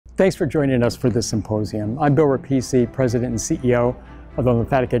Thanks for joining us for this symposium. I'm Bill Rapisi, President and CEO of the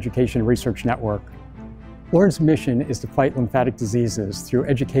Lymphatic Education Research Network. LE&RN's mission is to fight lymphatic diseases through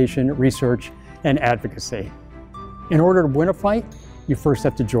education, research, and advocacy. In order to win a fight, you first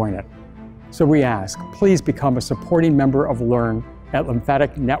have to join it. So we ask, please become a supporting member of LE&RN at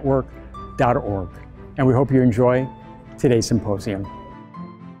lymphaticnetwork.org. And we hope you enjoy today's symposium.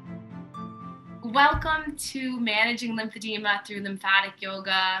 Welcome to Managing Lymphedema through Lymphatic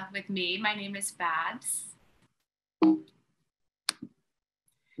Yoga with me. My name is Babz.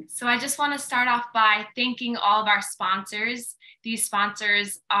 So I just want to start off by thanking all of our sponsors. These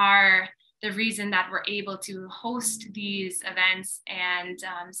sponsors are the reason that we're able to host these events. And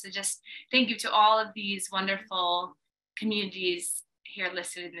so just thank you to all of these wonderful communities here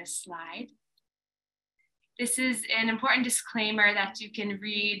listed in this slide. This is an important disclaimer that you can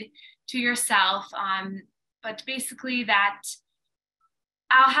read to yourself, but basically that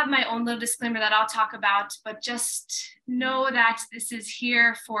I'll have my own little disclaimer that I'll talk about, but just know that this is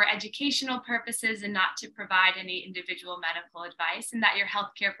here for educational purposes and not to provide any individual medical advice, and that your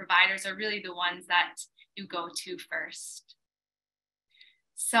healthcare providers are really the ones that you go to first.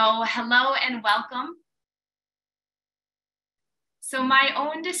 So hello and welcome. So my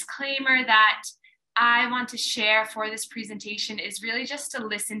own disclaimer that I want to share for this presentation is really just to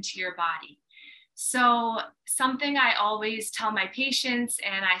listen to your body. So something I always tell my patients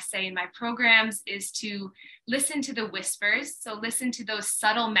and I say in my programs is to listen to the whispers. So listen to those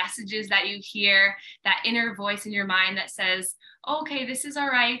subtle messages that you hear, that inner voice in your mind that says, okay, this is all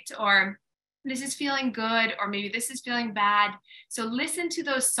right, or this is feeling good, or maybe this is feeling bad. So listen to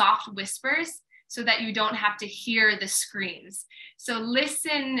those soft whispers so that you don't have to hear the screams. So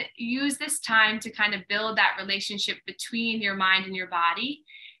listen, use this time to kind of build that relationship between your mind and your body.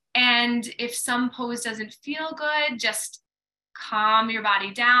 And if some pose doesn't feel good, just calm your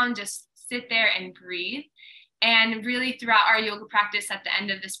body down, just sit there and breathe. And really throughout our yoga practice at the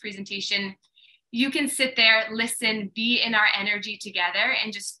end of this presentation, you can sit there, listen, be in our energy together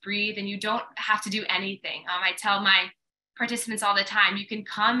and just breathe, and you don't have to do anything. I tell my participants all the time, you can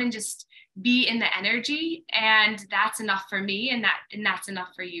come and just be in the energy, and that's enough for me, and that's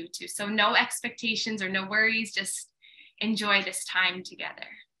enough for you too. So no expectations or no worries, just enjoy this time together.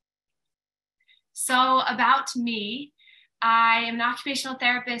 So about me, I am an occupational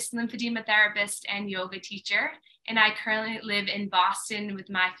therapist, lymphedema therapist, and yoga teacher, and I currently live in Boston with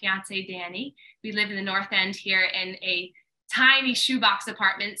my fiance, Danny. We live in the North End here in a tiny shoebox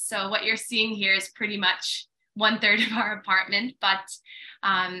apartment. So what you're seeing here is pretty much 1/3 of our apartment, but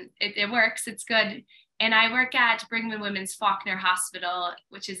it works, it's good. And I work at Brigham and Women's Faulkner Hospital,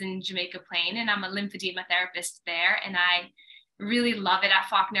 which is in Jamaica Plain, and I'm a lymphedema therapist there, and I really love it at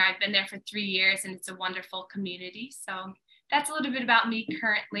Faulkner. I've been there for 3 years, and it's a wonderful community. So that's a little bit about me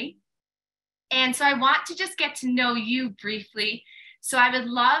currently. And so I want to just get to know you briefly. So I would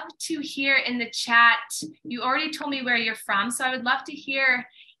love to hear in the chat, you already told me where you're from, so I would love to hear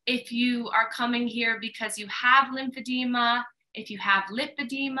if you are coming here because you have lymphedema, if you have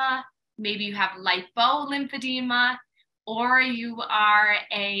lipedema, maybe you have lipolymphedema, or you are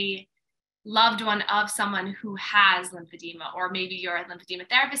a loved one of someone who has lymphedema, or maybe you're a lymphedema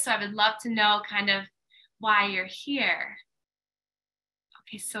therapist. So I would love to know kind of why you're here.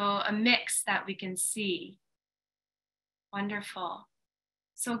 Okay, so a mix that we can see. Wonderful.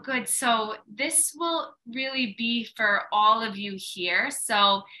 So good. So this will really be for all of you here.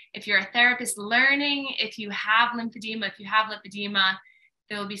 So if you're a therapist learning, if you have lymphedema, if you have lipedema,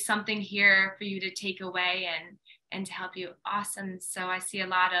 there will be something here for you to take away and to help you. Awesome. So I see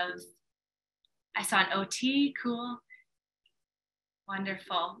I saw an OT. Cool.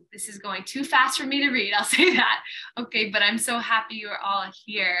 Wonderful. This is going too fast for me to read. I'll say that. Okay, but I'm so happy you're all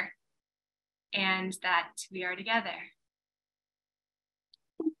here and that we are together.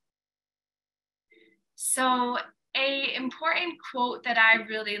 So an important quote that I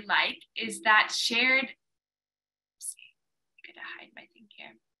really like is that shared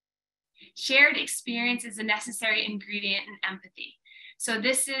experience is a necessary ingredient in empathy. So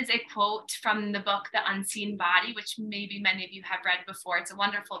this is a quote from the book, The Unseen Body, which maybe many of you have read before. It's a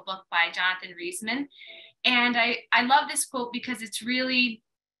wonderful book by Jonathan Reisman. And I love this quote because it's really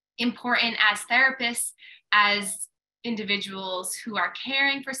important as therapists, as individuals who are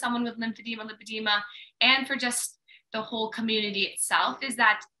caring for someone with lipedema, and for just the whole community itself, is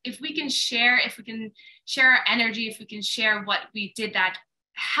that if we can share our energy, if we can share what we did that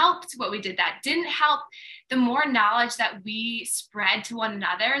helped, what we did that didn't help, the more knowledge that we spread to one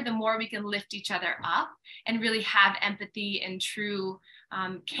another, the more we can lift each other up and really have empathy and true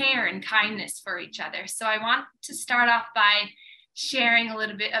care and kindness for each other. So I want to start off by sharing a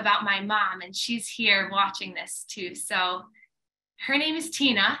little bit about my mom, and she's here watching this too. So her name is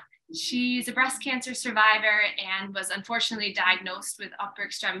Tina. She's a breast cancer survivor and was unfortunately diagnosed with upper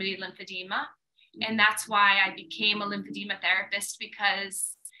extremity lymphedema. And that's why I became a lymphedema therapist,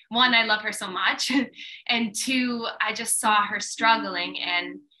 because one, I love her so much. And two, I just saw her struggling.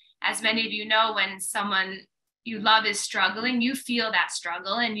 And as many of you know, when someone you love is struggling, you feel that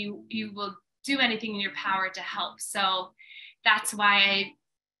struggle and you will do anything in your power to help. So that's why I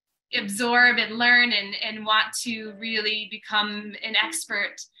absorb and learn and want to really become an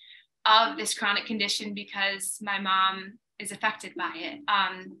expert of this chronic condition, because my mom is affected by it.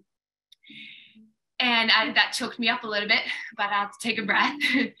 That choked me up a little bit, but I'll take a breath.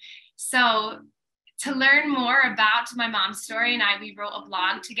 So to learn more about my mom's story, we wrote a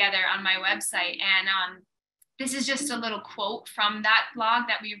blog together on my website. And this is just a little quote from that blog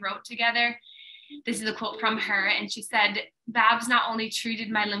that we wrote together. This is a quote from her. And she said, "Babz not only treated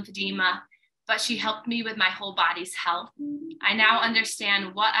my lymphedema, but she helped me with my whole body's health. I now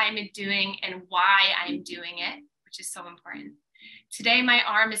understand what I'm doing and why I'm doing it," which is so important. "Today, my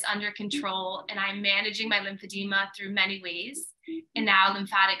arm is under control and I'm managing my lymphedema through many ways. And now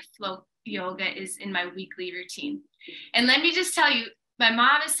lymphatic flow yoga is in my weekly routine." And let me just tell you, my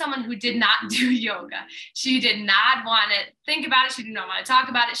mom is someone who did not do yoga. She did not want to think about it. She did not want to talk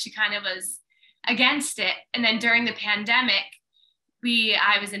about it. She kind of was against it. And then during the pandemic,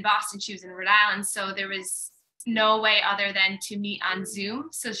 I was in Boston, she was in Rhode Island. So there was no way other than to meet on Zoom.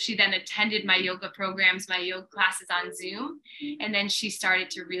 So she then attended my yoga programs, my yoga classes on Zoom. And then she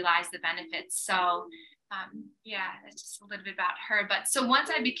started to realize the benefits. So that's just a little bit about her. But so once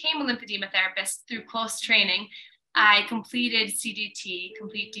I became a lymphedema therapist through close training, I completed CDT,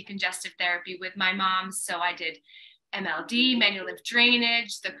 complete decongestive therapy, with my mom. So I did MLD, manual lymph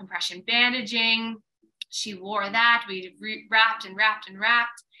drainage, the compression bandaging. She wore that. We wrapped and wrapped and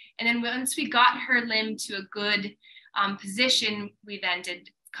wrapped. And then once we got her limb to a good position, we then did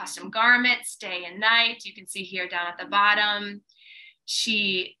custom garments, day and night. You can see here down at the bottom.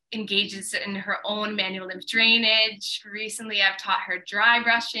 She engages in her own manual lymph drainage. Recently, I've taught her dry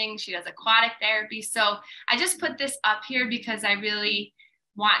brushing. She does aquatic therapy. So I just put this up here because I really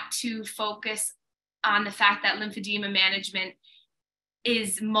want to focus on the fact that lymphedema management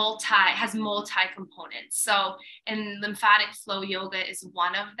has multi components. So, and lymphatic flow yoga is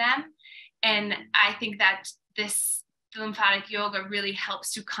one of them. And I think that the lymphatic yoga really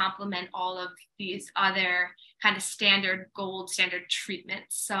helps to complement all of these other kind of gold standard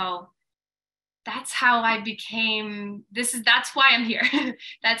treatments. So that's how I became, that's why I'm here.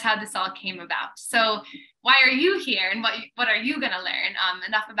 That's how this all came about. So why are you here and what are you gonna learn?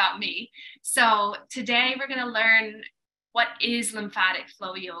 Enough about me. So today we're gonna learn what is lymphatic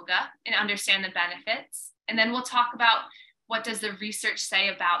flow yoga and understand the benefits. And then we'll talk about what does the research say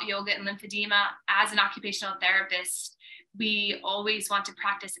about yoga and lymphedema. As an occupational therapist, we always want to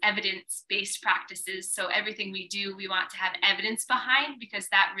practice evidence-based practices. So everything we do, we want to have evidence behind, because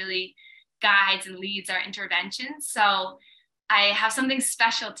that really guides and leads our interventions. So I have something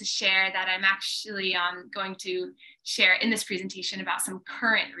special to share that I'm actually going to share in this presentation about some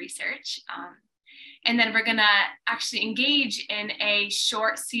current research. And then we're gonna actually engage in a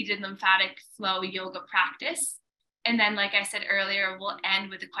short seated lymphatic flow yoga practice. And then, like I said earlier, we'll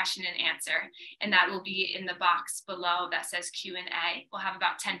end with a question and answer, and that will be in the box below that says Q&A. We'll have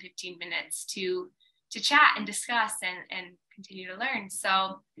about 10-15 minutes to chat and discuss and continue to learn.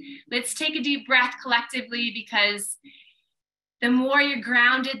 So let's take a deep breath collectively, because the more you're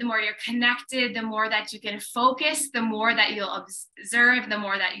grounded, the more you're connected, the more that you can focus, the more that you'll observe, the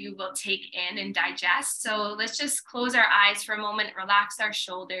more that you will take in and digest. So let's just close our eyes for a moment, relax our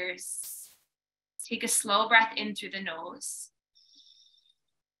shoulders. Take a slow breath in through the nose.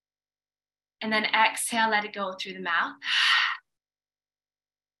 And then exhale, let it go through the mouth.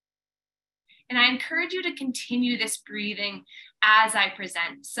 And I encourage you to continue this breathing as I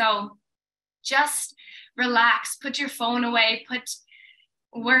present. So just relax, put your phone away, put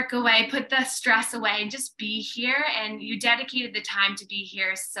work away, put the stress away, and just be here. And you dedicated the time to be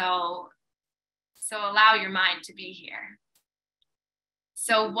here, so allow your mind to be here.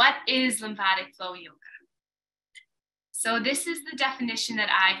 So what is lymphatic flow yoga? So this is the definition that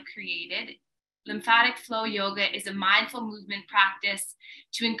I've created. Lymphatic flow yoga is a mindful movement practice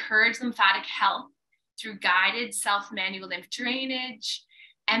to encourage lymphatic health through guided self-manual lymph drainage,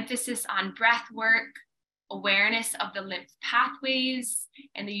 emphasis on breath work, awareness of the lymph pathways,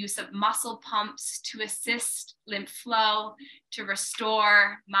 and the use of muscle pumps to assist lymph flow, to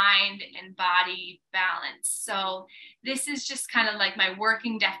restore mind and body balance. So this is just kind of like my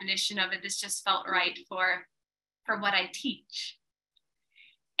working definition of it. This just felt right for what I teach.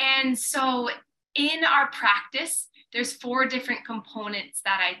 And so in our practice, there's 4 different components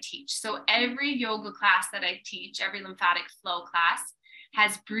that I teach. So every yoga class that I teach, every lymphatic flow class,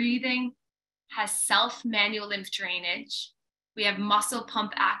 has breathing, has self-manual lymph drainage. We have muscle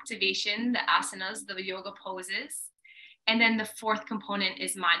pump activation, the asanas, the yoga poses. And then the 4th component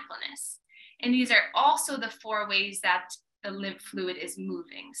is mindfulness. And these are also the 4 ways that the lymph fluid is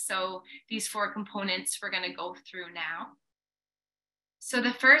moving. So these 4 components we're going to go through now. So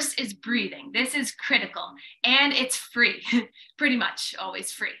the first is breathing. This is critical and it's free, pretty much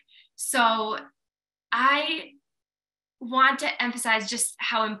always free. So I want to emphasize just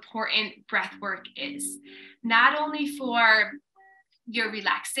how important breath work is, not only for your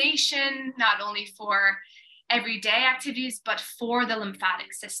relaxation, not only for everyday activities, but for the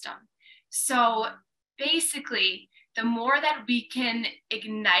lymphatic system. So basically, the more that we can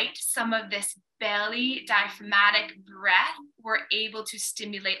ignite some of this belly diaphragmatic breath, we're able to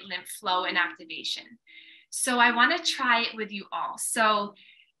stimulate lymph flow and activation. So I want to try it with you all. So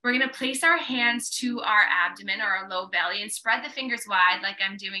we're going to place our hands to our abdomen or our low belly and spread the fingers wide like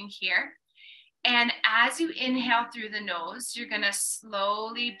I'm doing here. And as you inhale through the nose, you're going to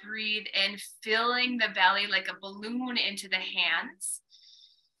slowly breathe in, filling the belly like a balloon into the hands.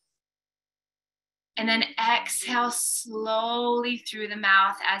 And then exhale slowly through the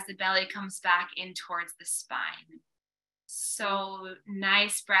mouth as the belly comes back in towards the spine. So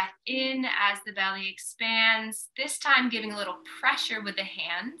nice breath in as the belly expands, this time giving a little pressure with the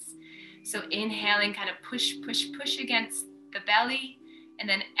hands. So inhaling, kind of push, push, push against the belly, and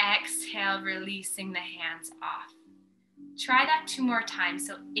then exhale, releasing the hands off. Try that 2 more times.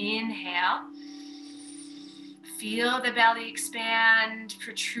 So inhale, feel the belly expand,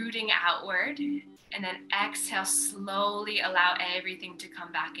 protruding outward. And then exhale, slowly allow everything to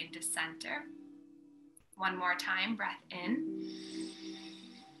come back into center. 1 more time, breath in.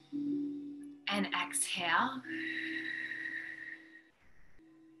 And exhale.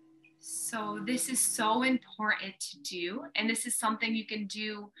 So this is so important to do. And this is something you can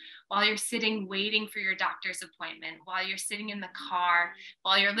do while you're sitting waiting for your doctor's appointment, while you're sitting in the car,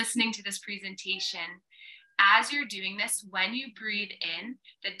 while you're listening to this presentation. As you're doing this, when you breathe in,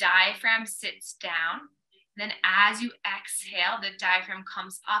 the diaphragm sits down. Then as you exhale, the diaphragm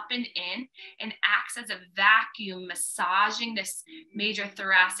comes up and in and acts as a vacuum, massaging this major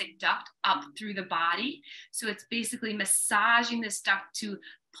thoracic duct up through the body. So it's basically massaging this duct to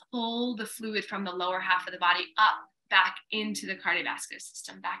pull the fluid from the lower half of the body up back into the cardiovascular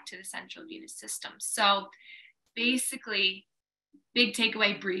system, back to the central venous system. So basically, big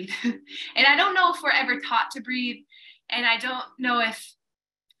takeaway, breathe. And I don't know if we're ever taught to breathe. And I don't know if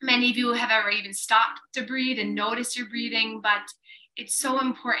many of you have ever even stopped to breathe and notice your breathing, but it's so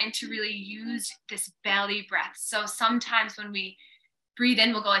important to really use this belly breath. So sometimes when we breathe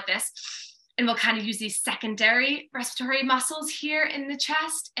in, we'll go like this, and we'll kind of use these secondary respiratory muscles here in the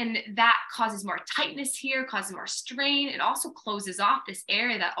chest. And that causes more tightness here, causes more strain. It also closes off this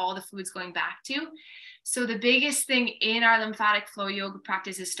area that all the fluid's going back to. So the biggest thing in our lymphatic flow yoga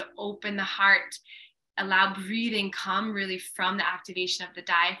practice is to open the heart, allow breathing come really from the activation of the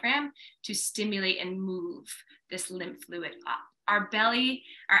diaphragm to stimulate and move this lymph fluid up. Our belly,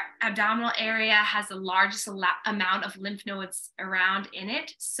 our abdominal area has the largest amount of lymph nodes around in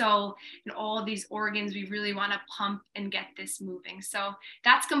it. So in all of these organs, we really want to pump and get this moving. So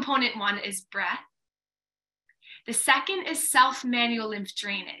that's component 1 is breath. The second is self-manual lymph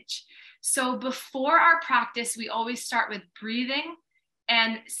drainage. So before our practice, we always start with breathing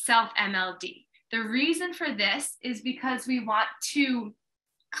and self-MLD. The reason for this is because we want to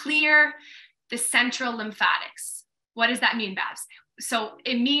clear the central lymphatics. What does that mean, Babz? So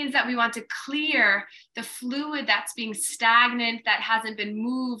it means that we want to clear the fluid that's being stagnant, that hasn't been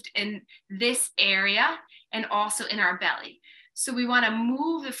moved in this area and also in our belly. So we want to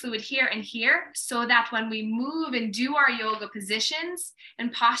move the fluid here and here so that when we move and do our yoga positions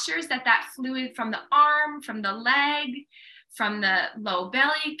and postures, that fluid from the arm, from the leg, from the low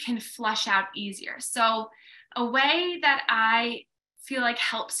belly can flush out easier. So a way that I feel like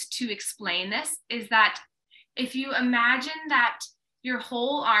helps to explain this is that if you imagine that your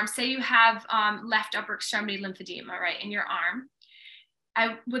whole arm, say you have left upper extremity lymphedema, right, in your arm,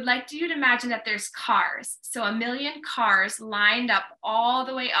 I would like you to imagine that there's cars. So 1 million cars lined up all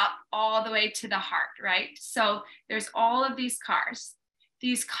the way to the heart, right? So there's all of these cars.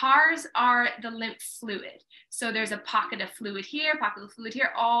 These cars are the lymph fluid. So there's a pocket of fluid here,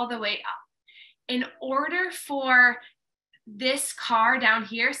 all the way up. In order for this car down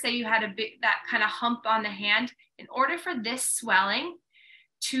here, say you had that kind of hump on the hand, in order for this swelling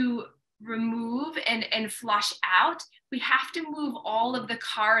to remove and flush out, we have to move all of the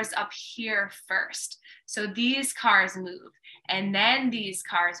cars up here first. So these cars move, and then these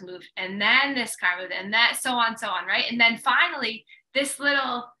cars move, and then this car moves, and that, so on, right? And then finally, this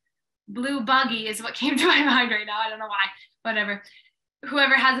little blue buggy is what came to my mind right now. I don't know why, whatever.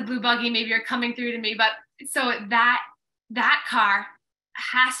 Whoever has a blue buggy, maybe you're coming through to me, but so that car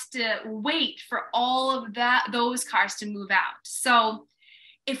has to wait for all of those cars to move out. So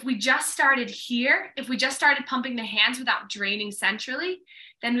if we just started here, if we just started pumping the hands without draining centrally,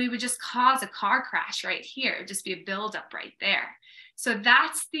 then we would just cause a car crash right here. It'd just be a buildup right there. So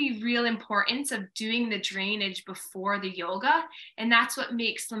that's the real importance of doing the drainage before the yoga. And that's what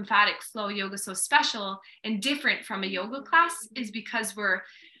makes lymphatic flow yoga so special and different from a yoga class, is because we're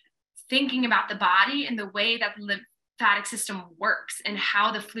thinking about the body and the way that the lymphatic system works and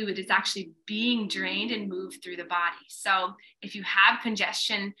how the fluid is actually being drained and moved through the body. So if you have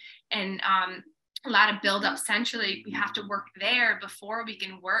congestion and a lot of buildup centrally, we have to work there before we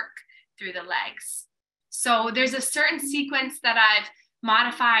can work through the legs. So there's a certain sequence that I've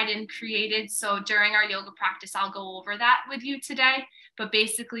modified and created. So during our yoga practice, I'll go over that with you today. But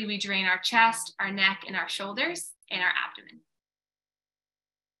basically, we drain our chest, our neck, and our shoulders, and our abdomen.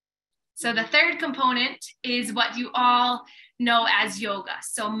 So the third component is what you all know as yoga.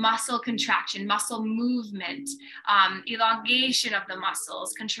 So muscle contraction, muscle movement, elongation of the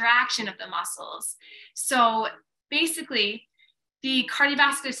muscles, contraction of the muscles. So basically, the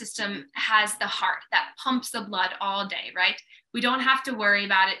cardiovascular system has the heart that pumps the blood all day, right? We don't have to worry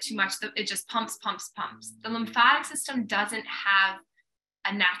about it too much. It just pumps, pumps, pumps. The lymphatic system doesn't have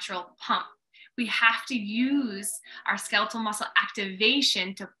a natural pump. We have to use our skeletal muscle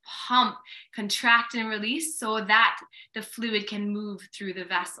activation to pump, contract, and release so that the fluid can move through the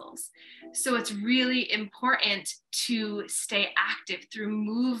vessels. So it's really important to stay active through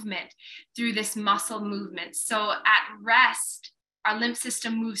movement, through this muscle movement. So at rest, our lymph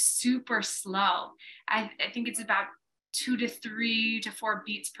system moves super slow. I think it's about 2 to 3 to 4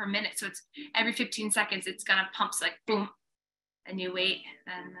 beats per minute. So it's every 15 seconds, it's gonna pump like boom, and you wait,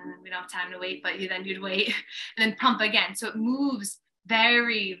 and then we don't have time to wait, but you'd wait and then pump again. So it moves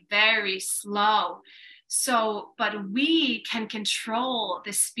very, very slow. So, but we can control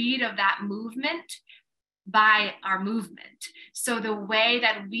the speed of that movement by our movement. So the way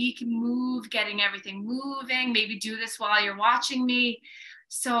that we can move, getting everything moving, maybe do this while you're watching me.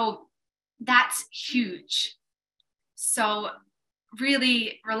 So that's huge. So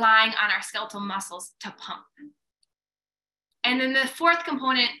really relying on our skeletal muscles to pump. And then the fourth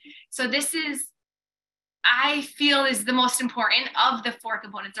component, so this is, I feel, is the most important of the 4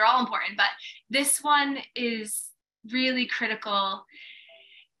 components. They're all important, but this one is really critical.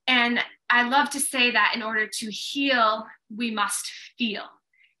 And I love to say that in order to heal, we must feel.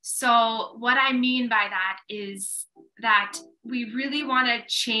 So what I mean by that is that we really want to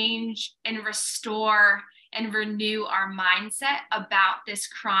change and restore and renew our mindset about this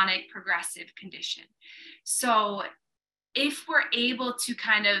chronic progressive condition. So if we're able to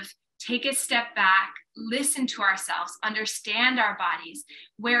kind of take a step back, listen to ourselves, understand our bodies,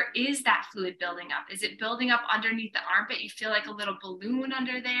 where is that fluid building up? Is it building up underneath the armpit? You feel like a little balloon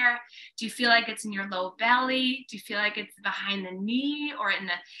under there? Do you feel like it's in your low belly? Do you feel like it's behind the knee or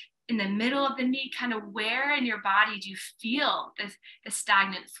in the middle of the knee? Kind of where in your body do you feel the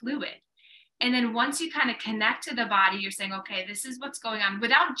stagnant fluid? And then once you kind of connect to the body, you're saying, okay, this is what's going on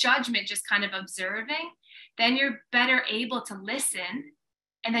without judgment, just kind of observing, then you're better able to listen,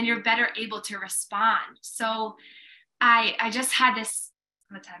 and then you're better able to respond. So I just had this,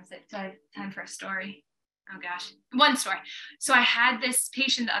 what time is it? Do I have time for a story? Oh gosh, one story. So I had this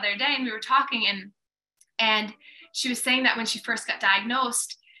patient the other day and we were talking, and she was saying that when she first got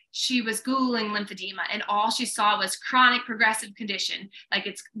diagnosed, she was Googling lymphedema, and all she saw was chronic progressive condition. Like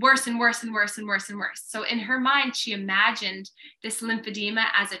it's worse and worse and worse and worse and worse. So in her mind, she imagined this lymphedema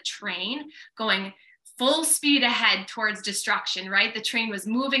as a train going full speed ahead towards destruction, right? The train was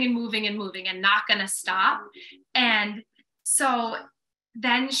moving and moving and moving and not going to stop. And so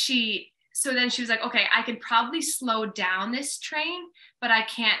then she was like, okay, I could probably slow down this train, but I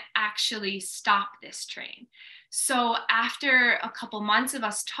can't actually stop this train. So after a couple months of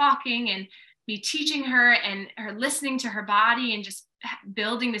us talking and me teaching her and her listening to her body and just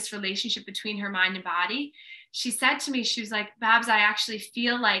building this relationship between her mind and body, she said to me, she was like, Babz, I actually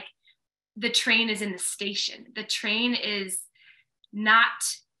feel like the train is in the station. The train is not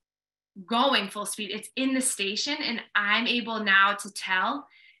going full speed. It's in the station. And I'm able now to tell,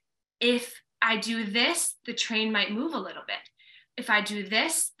 if I do this, the train might move a little bit. If I do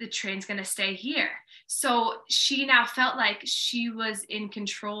this, the train's going to stay here. So she now felt like she was in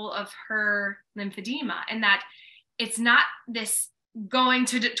control of her lymphedema, and that it's not this going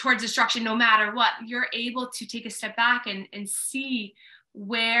towards destruction no matter what. You're able to take a step back and see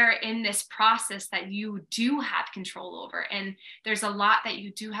where in this process that you do have control over. And there's a lot that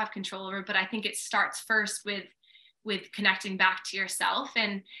you do have control over, but I think it starts first with connecting back to yourself.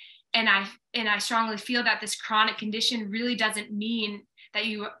 And I strongly feel that this chronic condition really doesn't mean that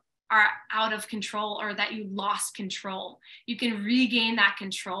you are out of control or that you lost control. You can regain that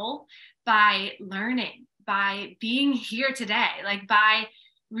control by learning, by being here today, like by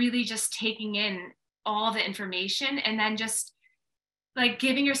really just taking in all the information and then just like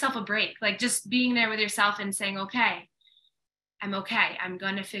giving yourself a break, like just being there with yourself and saying, okay, I'm okay. I'm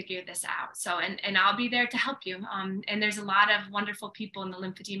going to figure this out. So, and I'll be there to help you. And there's a lot of wonderful people in the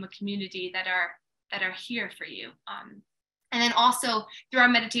lymphedema community that are here for you. And then also through our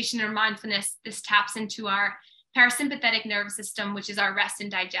meditation or mindfulness, this taps into our parasympathetic nervous system, which is our rest and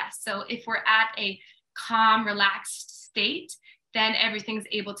digest. So if we're at a calm, relaxed state, then everything's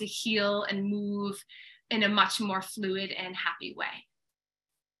able to heal and move in a much more fluid and happy way.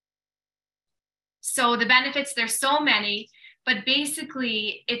 So the benefits, there's so many, but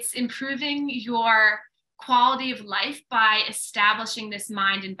basically it's improving your quality of life by establishing this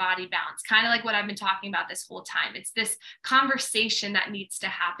mind and body balance, kind of like what I've been talking about this whole time. It's this conversation that needs to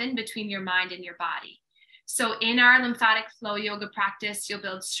happen between your mind and your body. So in our lymphatic flow yoga practice, you'll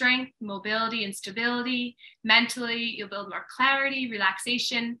build strength, mobility, and stability. Mentally, you'll build more clarity,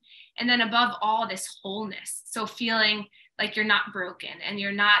 relaxation, and then above all, this wholeness. So feeling like you're not broken and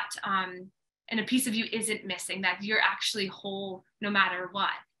you're not, and a piece of you isn't missing, that you're actually whole no matter what.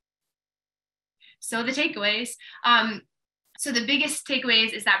 So the takeaways. So the biggest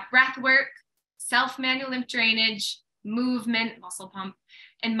takeaways is that breath work, self-manual lymph drainage, movement, muscle pump,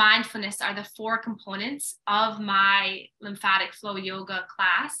 and mindfulness are the 4 components of my lymphatic flow yoga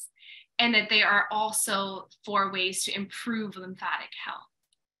class, and that they are also 4 ways to improve lymphatic health.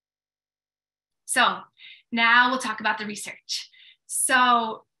 So now we'll talk about the research.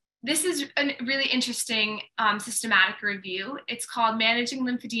 So this is a really interesting systematic review. It's called Managing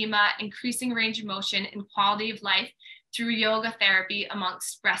Lymphedema, Increasing Range of Motion and Quality of Life Through Yoga Therapy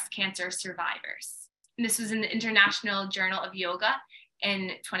Amongst Breast Cancer Survivors. And this was in the International Journal of Yoga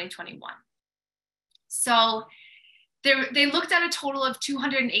in 2021. So they looked at a total of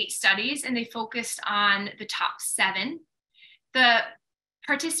 208 studies and they focused on the top 7. The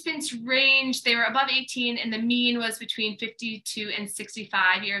participants ranged, they were above 18 and the mean was between 52 and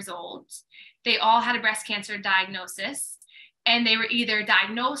 65 years old. They all had a breast cancer diagnosis and they were either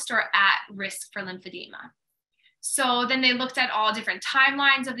diagnosed or at risk for lymphedema. So then they looked at all different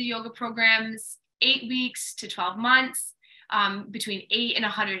timelines of the yoga programs, 8 weeks to 12 months, between 8 and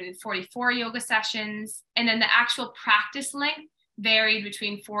 144 yoga sessions. And then the actual practice length varied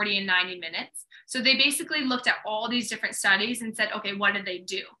between 40 and 90 minutes. So they basically looked at all these different studies and said, okay, what did they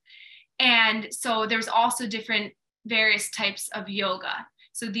do? And so there's also different various types of yoga.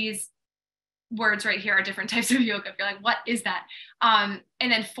 So these words right here are different types of yoga. If you're like, what is that? And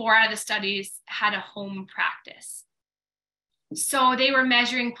then 4 out of the studies had a home practice. So they were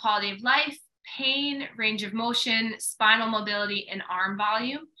measuring quality of life, pain, range of motion, spinal mobility, and arm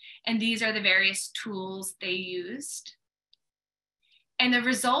volume. And these are the various tools they used. And the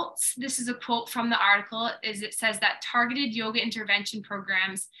results, this is a quote from the article, is it says that targeted yoga intervention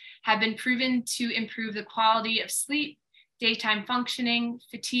programs have been proven to improve the quality of sleep, daytime functioning,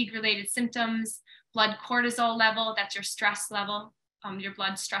 fatigue-related symptoms, blood cortisol level, that's your stress level, your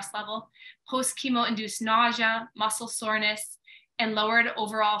blood stress level, post-chemo-induced nausea, muscle soreness, and lowered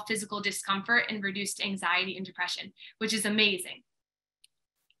overall physical discomfort and reduced anxiety and depression, which is amazing.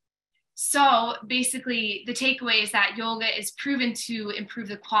 So basically the takeaway is that yoga is proven to improve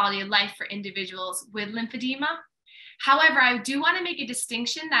the quality of life for individuals with lymphedema. However, I do want to make a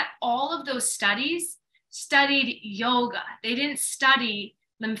distinction that all of those studies studied yoga. They didn't study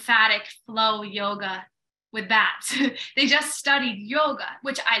lymphatic flow yoga with that. They just studied yoga,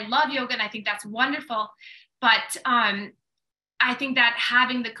 which I love yoga and I think that's wonderful. But I think that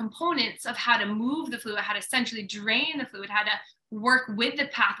having the components of how to move the fluid, how to essentially drain the fluid, how to work with the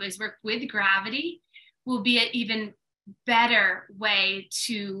pathways, work with gravity, will be an even better way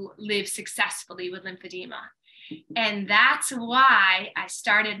to live successfully with lymphedema. And that's why I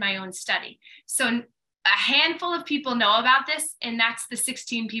started my own study. So a handful of people know about this, and that's the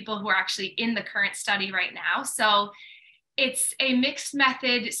 16 people who are actually in the current study right now. So it's a mixed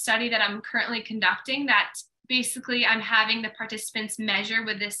method study that I'm currently conducting that basically I'm having the participants measure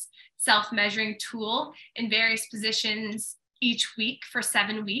with this self-measuring tool in various positions each week for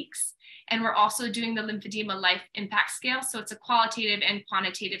 7 weeks. And we're also doing the lymphedema life impact scale. So it's a qualitative and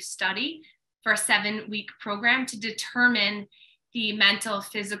quantitative study for a 7-week program to determine the mental,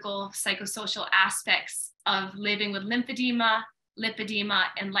 physical, psychosocial aspects of living with lymphedema, lipedema,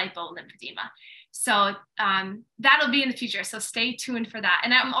 and lipolymphedema. So that'll be in the future. So stay tuned for that.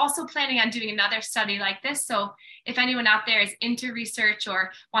 And I'm also planning on doing another study like this. So if anyone out there is into research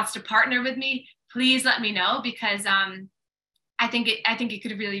or wants to partner with me, please let me know, because I think it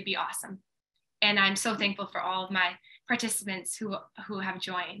could really be awesome. And I'm so thankful for all of my participants who have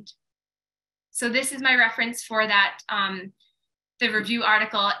joined. So this is my reference for that, the review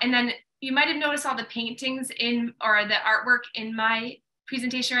article. And then you might have noticed all the paintings or the artwork in my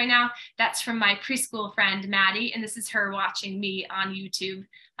presentation right now. That's from my preschool friend, Maddie. And this is her watching me on YouTube.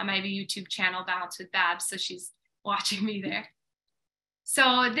 I have a YouTube channel, Balance with Babz. So she's watching me there.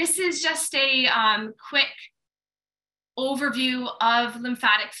 So this is just a quick overview of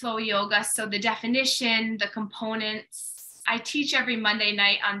lymphatic flow yoga. So the definition, the components. I teach every Monday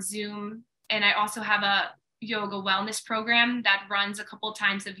night on Zoom. And I also have a yoga wellness program that runs a couple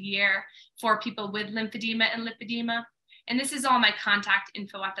times a year for people with lymphedema and lipedema. And this is all my contact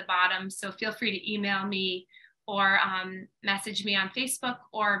info at the bottom. So feel free to email me or message me on Facebook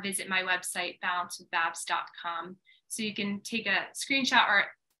or visit my website, balancewithbabz.com. So you can take a screenshot or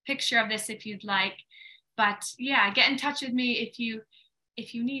picture of this if you'd like. But yeah, get in touch with me if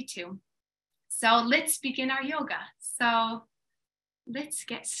you need to. So let's begin our yoga. So let's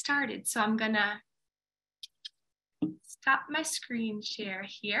get started. So I'm gonna stop my screen share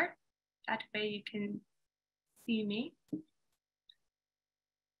here. That way you can see me.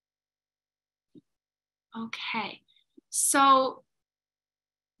 Okay, so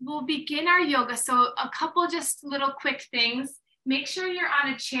we'll begin our yoga. So a couple just little quick things. Make sure you're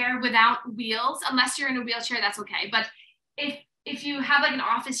on a chair without wheels. Unless you're in a wheelchair, that's okay. But if you have like an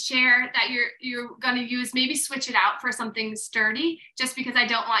office chair that you're gonna use, maybe switch it out for something sturdy, just because I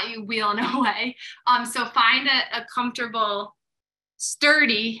don't want you wheeling away. So find a comfortable,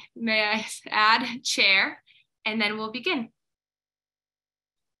 sturdy, may I add, chair, and then we'll begin.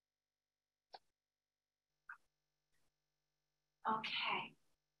 Okay.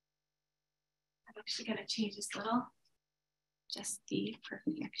 I'm actually gonna change this little, just the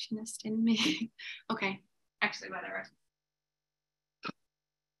perfectionist in me. Okay, actually, whatever.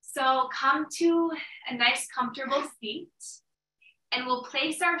 So come to a nice, comfortable seat, and we'll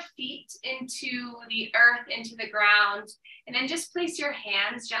place our feet into the earth, into the ground, and then just place your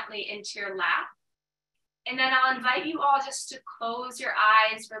hands gently into your lap. And then I'll invite you all just to close your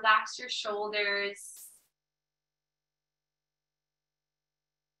eyes, relax your shoulders.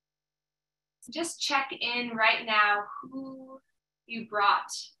 Just check in right now who you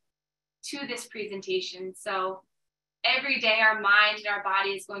brought to this presentation. So every day our mind and our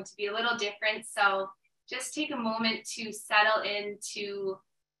body is going to be a little different. So just take a moment to settle into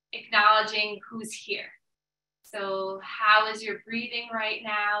acknowledging who's here. So how is your breathing right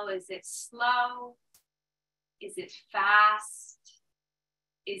now? Is it slow? Is it fast?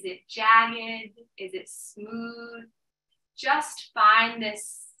 Is it jagged? Is it smooth? Just find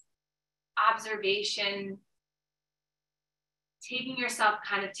this observation, taking yourself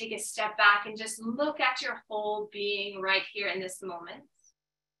kind of take a step back and just look at your whole being right here in this moment.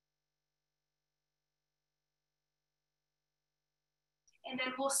 And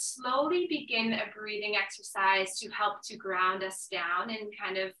then we'll slowly begin a breathing exercise to help to ground us down and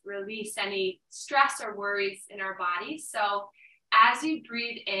kind of release any stress or worries in our bodies. So as you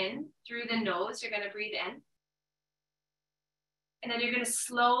breathe in through the nose, you're going to breathe in. And then you're going to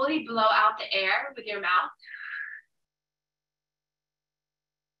slowly blow out the air with your mouth.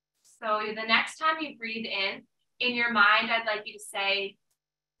 So the next time you breathe in your mind, I'd like you to say,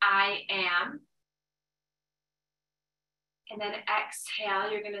 I am. And then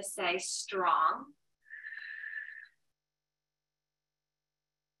exhale, you're going to say strong.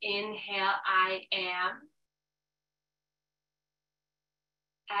 Inhale, I am.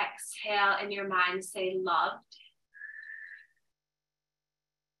 Exhale, in your mind, say loved.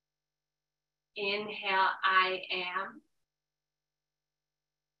 Inhale, I am.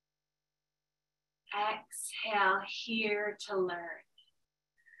 Exhale, here to learn.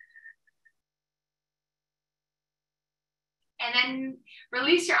 And then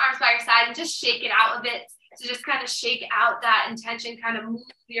release your arms by your side and just shake it out a bit. So just kind of shake out that intention, kind of move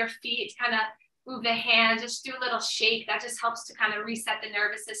your feet, kind of move the hands, just do a little shake. That just helps to kind of reset the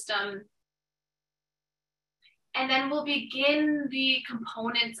nervous system. And then we'll begin the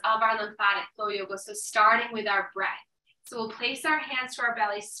components of our lymphatic flow yoga. So starting with our breath. So we'll place our hands to our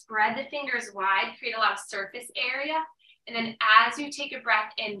belly, spread the fingers wide, create a lot of surface area. And then as you take a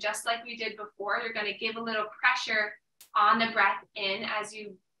breath in, just like we did before, you're going to give a little pressure on the breath in as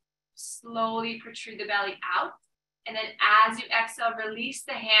you slowly protrude the belly out. And then as you exhale, release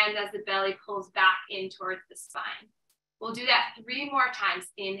the hand as the belly pulls back in towards the spine. We'll do that 3 more times.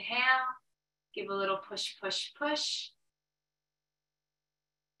 Inhale, give a little push, push, push.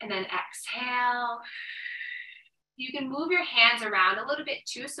 And then exhale. You can move your hands around a little bit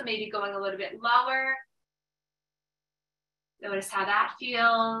too, so maybe going a little bit lower. Notice how that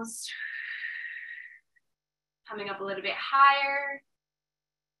feels. Coming up a little bit higher.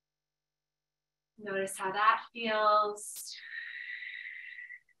 Notice how that feels.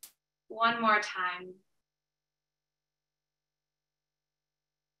 One more time.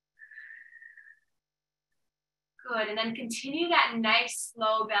 Good, and then continue that nice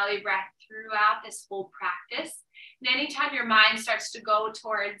slow belly breath throughout this whole practice. And anytime your mind starts to go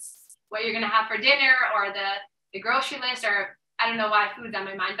towards what you're gonna have for dinner or the grocery list, or I don't know why food's on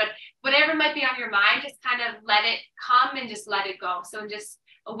my mind, but whatever might be on your mind, just kind of let it come and just let it go. So just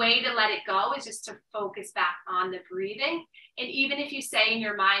a way to let it go is just to focus back on the breathing. And even if you say in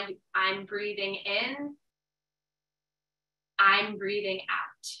your mind, I'm breathing in, I'm breathing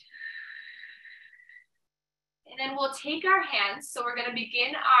out. And then we'll take our hands. So we're going to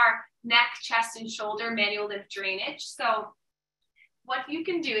begin our neck, chest, and shoulder manual lymph drainage. So what you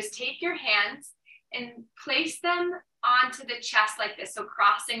can do is take your hands and place them onto the chest like this, so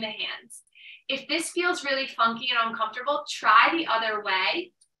crossing the hands. If this feels really funky and uncomfortable, try the other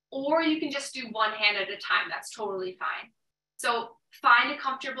way, or you can just do one hand at a time. That's totally fine. So find a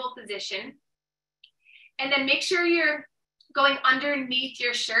comfortable position, and then make sure you're going underneath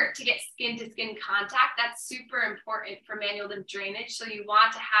your shirt to get skin-to-skin contact. That's super important for manual lymph drainage. So you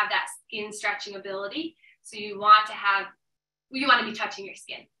want to have that skin stretching ability. So you want to be touching your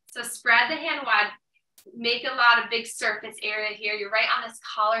skin. So spread the hand wide, make a lot of big surface area here. You're right on this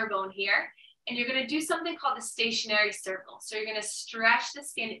collarbone here. And you're going to do something called the stationary circle. So you're going to stretch the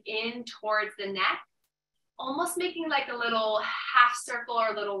skin in towards the neck, almost making like a little half circle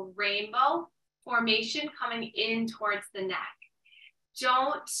or a little rainbow formation coming in towards the neck.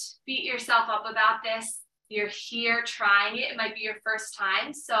 Don't beat yourself up about this. You're here trying it. It might be your first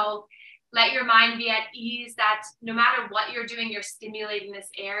time. So let your mind be at ease that no matter what you're doing, you're stimulating this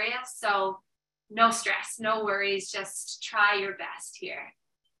area. So no stress, no worries, just try your best here.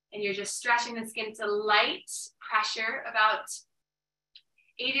 And you're just stretching the skin to light pressure. About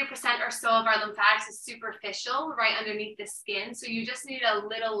 80% or so of our lymphatics is superficial, right underneath the skin. So you just need a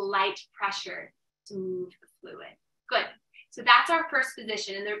little light pressure to move the fluid. Good. So that's our first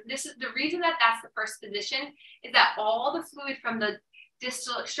position. And this is the reason that that's the first position is that all the fluid from the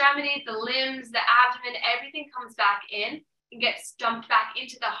distal extremities, the limbs, the abdomen, everything comes back in and gets dumped back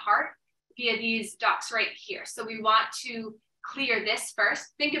into the heart via these ducts right here. So we want to clear this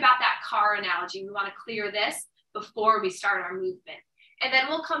first. Think about that car analogy. We want to clear this before we start our movement. And then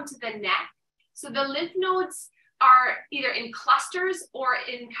we'll come to the neck. So the lymph nodes are either in clusters or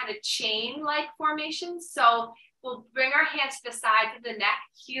in kind of chain-like formations. So we'll bring our hands to the sides of the neck.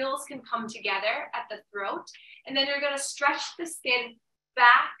 Heels can come together at the throat. And then you're going to stretch the skin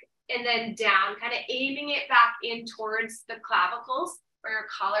back and then down, kind of aiming it back in towards the clavicles or your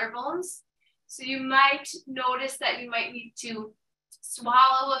collarbones. So you might notice that you might need to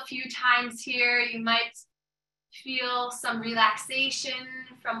swallow a few times here. You might feel some relaxation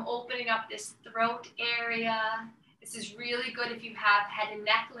from opening up this throat area. This is really good if you have head and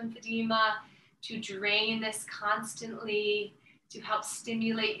neck lymphedema, to drain this constantly, to help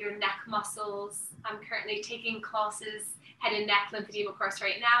stimulate your neck muscles. I'm currently taking Klaus's head and neck lymphedema course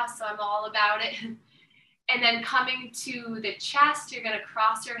right now, so I'm all about it. And then coming to the chest, you're going to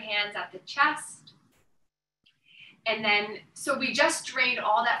cross your hands at the chest. And then, so we just drained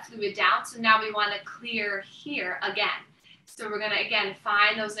all that fluid down. So now we want to clear here again. So we're going to, again,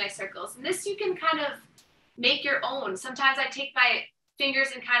 find those nice circles. And this you can kind of make your own. Sometimes I take my fingers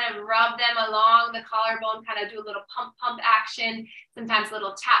and kind of rub them along the collarbone, kind of do a little pump, pump action. Sometimes a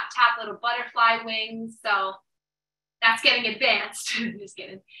little tap, tap, little butterfly wings. So that's getting advanced. Just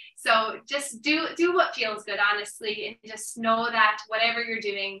kidding. So just do what feels good, honestly, and just know that whatever you're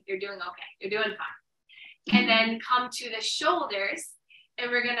doing okay. You're doing fine. And then come to the shoulders,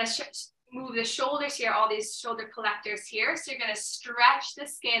 and we're going to move the shoulders here, all these shoulder collectors here. So you're going to stretch the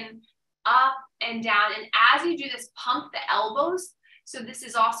skin up and down. And as you do this, pump the elbows. So this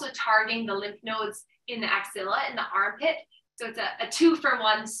is also targeting the lymph nodes in the axilla, in the armpit. So it's a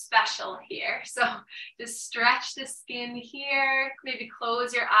 2-for-1 special here. So just stretch the skin here, maybe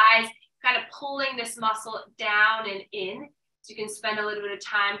close your eyes, kind of pulling this muscle down and in. So you can spend a little bit of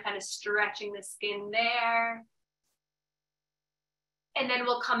time kind of stretching the skin there. And then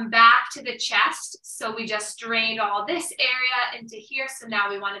we'll come back to the chest. So we just drained all this area into here. So now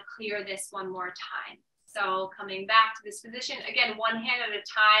we want to clear this one more time. So coming back to this position, again, one hand at a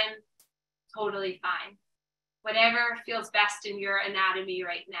time, totally fine. Whatever feels best in your anatomy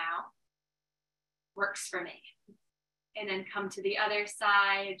right now works for me. And then come to the other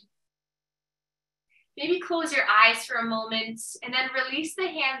side. Maybe close your eyes for a moment and then release the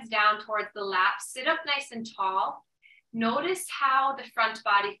hands down towards the lap. Sit up nice and tall. Notice how the front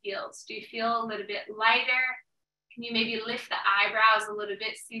body feels. Do you feel a little bit lighter? Can you maybe lift the eyebrows a little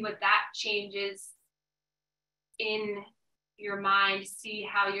bit? See what that changes in your mind. See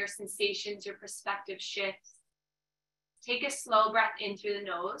how your sensations, your perspective shifts. Take a slow breath in through the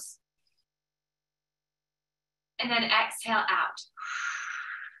nose. And then exhale out.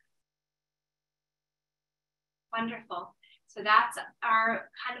 Wonderful. So that's our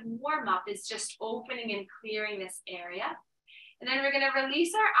kind of warm up, is just opening and clearing this area. And then we're going to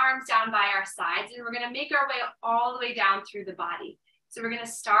release our arms down by our sides, and we're going to make our way all the way down through the body. So we're going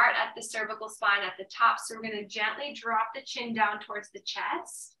to start at the cervical spine at the top. So we're going to gently drop the chin down towards the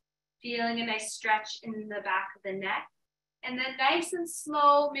chest, feeling a nice stretch in the back of the neck. And then nice and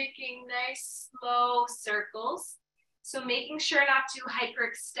slow, making nice slow circles. So making sure not to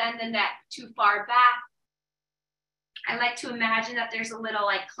hyperextend the neck too far back. I like to imagine that there's a little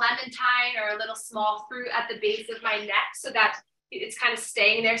like clementine or a little small fruit at the base of my neck, so that it's kind of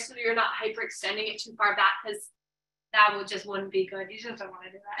staying there so you're not hyperextending it too far back, because that wouldn't be good. You just don't want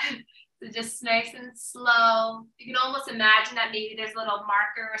to do that. So just nice and slow. You can almost imagine that maybe there's a little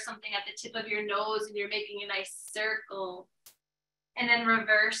marker or something at the tip of your nose and you're making a nice circle. And then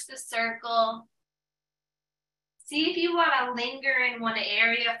reverse the circle. See if you want to linger in one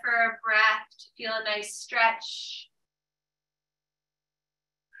area for a breath to feel a nice stretch.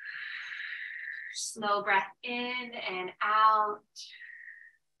 Slow breath in and out.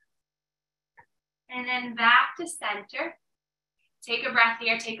 And then back to center. Take a breath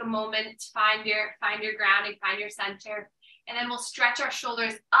here, take a moment to find your grounding, find your center. And then we'll stretch our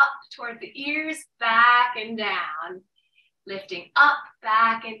shoulders up toward the ears, back and down. Lifting up,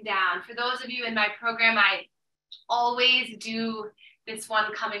 back and down. For those of you in my program, I always do this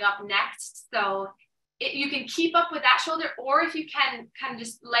one coming up next. So you can keep up with that shoulder, or if you can kind of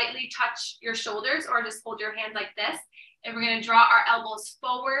just lightly touch your shoulders or just hold your hand like this. And we're going to draw our elbows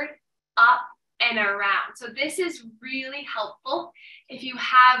forward, up, and around. So this is really helpful if you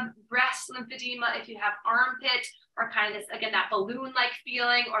have breast lymphedema, if you have armpit, or kind of this, again, that balloon-like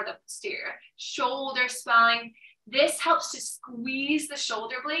feeling, or the posterior shoulder swelling. This helps to squeeze the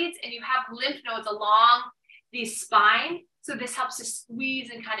shoulder blades, and you have lymph nodes along the spine. So this helps to squeeze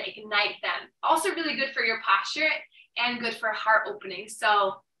and kind of ignite them. Also really good for your posture and good for heart opening.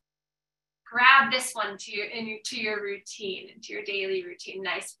 So grab this one to your routine, into your daily routine.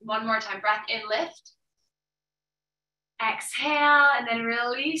 Nice. One more time. Breath in, lift. Exhale, and then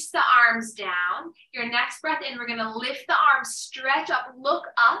release the arms down. Your next breath in, we're going to lift the arms, stretch up, look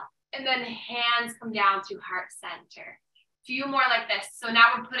up, and then hands come down to heart center. A few more like this. So now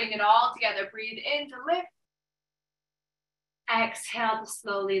we're putting it all together. Breathe in to lift. Exhale to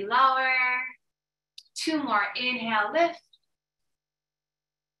slowly lower. Two more. Inhale, lift.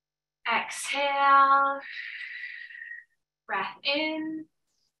 Exhale. Breath in.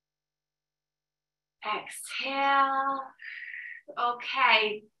 Exhale.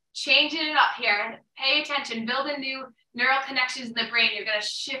 Okay, changing it up here. Pay attention. Building new neural connections in the brain. You're going to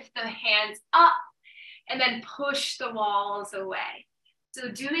shift the hands up and then push the walls away. So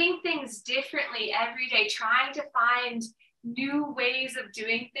doing things differently every day, trying to find new ways of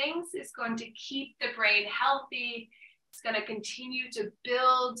doing things is going to keep the brain healthy. It's going to continue to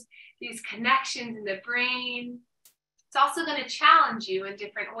build these connections in the brain. It's also going to challenge you in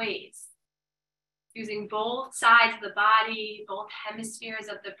different ways, using both sides of the body, both hemispheres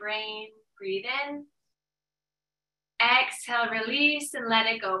of the brain. Breathe in. Exhale, release, and let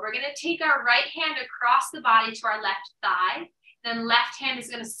it go. We're going to take our right hand across the body to our left thigh. Then left hand is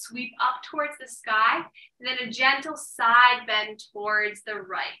going to sweep up towards the sky, and then a gentle side bend towards the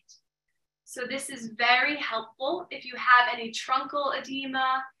right. So this is very helpful if you have any truncal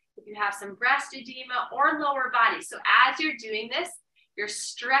edema, if you have some breast edema or lower body. So as you're doing this, you're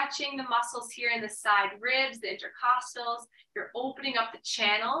stretching the muscles here in the side ribs, the intercostals. You're opening up the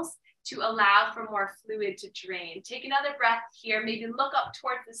channels to allow for more fluid to drain. Take another breath here. Maybe look up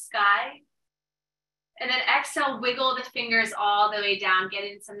towards the sky. And then exhale, wiggle the fingers all the way down,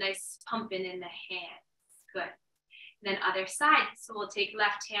 getting some nice pumping in the hands. Good. And then other side. So we'll take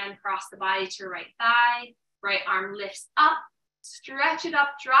left hand across the body to right thigh. Right arm lifts up, stretch it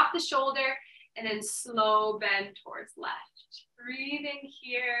up, drop the shoulder, and then slow bend towards left. breathing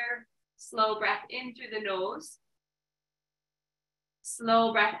here. Slow breath in through the nose.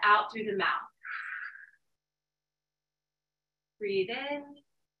 Slow breath out through the mouth. Breathe in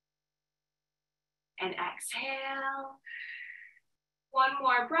and exhale. One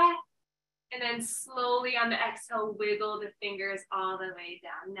more breath. And then slowly on the exhale, wiggle the fingers all the way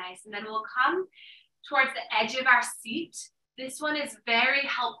down. Nice. And then we'll come towards the edge of our seat. This one is very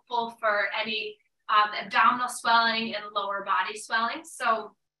helpful for any abdominal swelling and lower body swelling.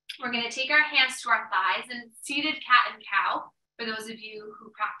 So we're going to take our hands to our thighs and seated cat and cow for those of you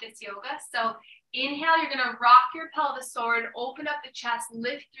who practice yoga. So inhale, you're going to rock your pelvis forward, open up the chest,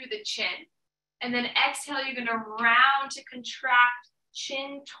 lift through the chin. And then exhale, you're going to round to contract,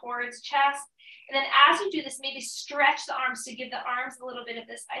 chin towards chest. And then as you do this, maybe stretch the arms to give the arms a little bit of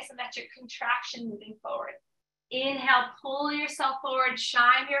this isometric contraction moving forward. Inhale, pull yourself forward,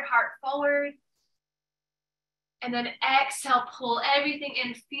 shine your heart forward. And then exhale, pull everything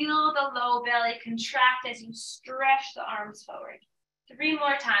in. Feel the low belly contract as you stretch the arms forward. 3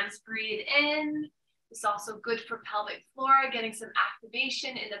 more times. Breathe in. It's also good for pelvic floor, getting some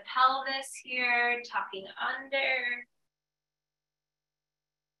activation in the pelvis here, tucking under.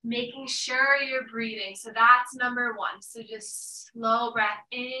 Making sure you're breathing. So that's number 1. So just slow breath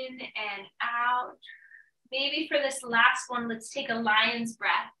in and out. Maybe for this last one, let's take a lion's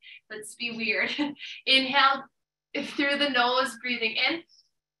breath. Let's be weird. Inhale through the nose, breathing in.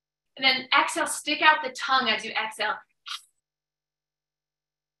 And then exhale, stick out the tongue as you exhale.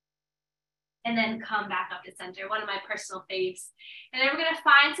 And then come back up to center, one of my personal faves. And then we're gonna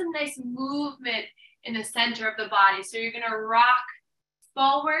find some nice movement in the center of the body. So you're gonna rock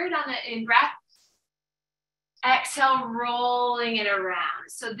forward on the in breath. Exhale, rolling it around.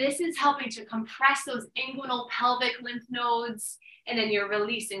 So this is helping to compress those inguinal pelvic lymph nodes, and then you're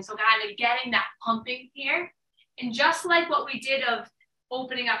releasing. So kind of getting that pumping here. And just like what we did of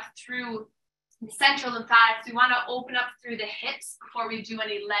opening up through the central lymphatics, we want to open up through the hips before we do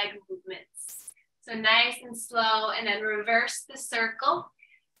any leg movements. So nice and slow, and then reverse the circle.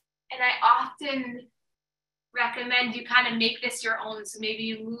 And I often recommend you kind of make this your own. So maybe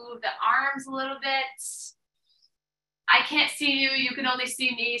you move the arms a little bit. I can't see you, you can only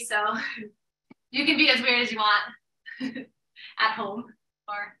see me, so you can be as weird as you want at home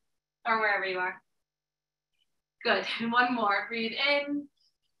or wherever you are. Good, and one more, breathe in.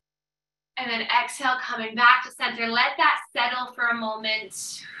 And then exhale, coming back to center. Let that settle for a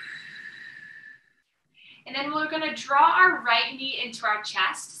moment. And then we're gonna draw our right knee into our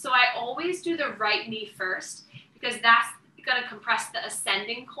chest. So I always do the right knee first because that's gonna compress the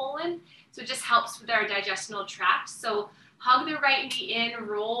ascending colon. So it just helps with our digestional tract. So hug the right knee in,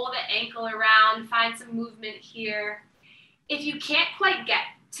 roll the ankle around, find some movement here. If you can't quite get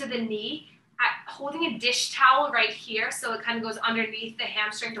to the knee, holding a dish towel right here, so it kind of goes underneath the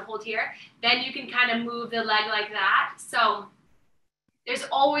hamstring to hold here, then you can kind of move the leg like that. So there's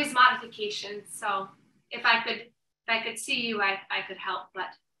always modifications. So if I could see you, I could help, but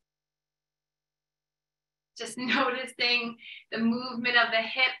just noticing the movement of the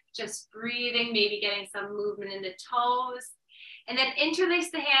hip, just breathing, maybe getting some movement in the toes. And then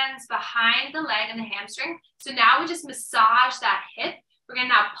interlace the hands behind the leg and the hamstring. So now we just massage that hip. We're gonna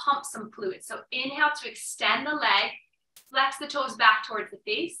now pump some fluid. So inhale to extend the leg, flex the toes back towards the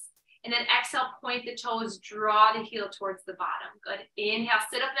face, and then exhale, point the toes, draw the heel towards the bottom. Good, inhale,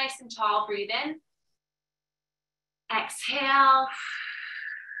 sit up nice and tall, breathe in. Exhale.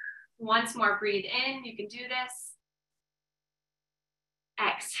 Once more, breathe in, you can do this.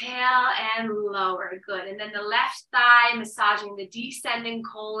 Exhale and lower, good. And then the left thigh, massaging the descending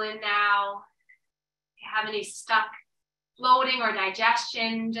colon now. If you have any stuck bloating or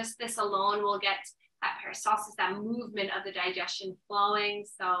digestion, just this alone will get that peristalsis, that movement of the digestion flowing.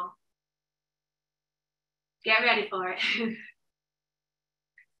 So get ready for it.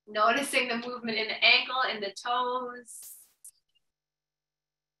 Noticing the movement in the ankle and the toes.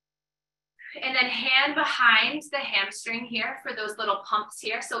 And then hand behind the hamstring here for those little pumps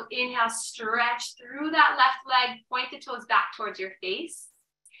here. So inhale, stretch through that left leg, point the toes back towards your face.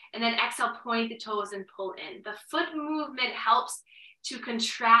 And then exhale, point the toes and pull in. The foot movement helps to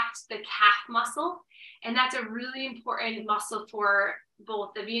contract the calf muscle. And that's a really important muscle for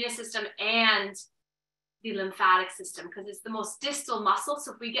both the venous system and the lymphatic system because it's the most distal muscle.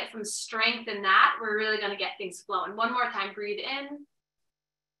 So if we get some strength in that, we're really going to get things flowing. One more time, breathe in.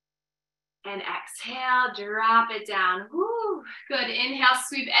 And exhale, drop it down. Woo, good. Inhale,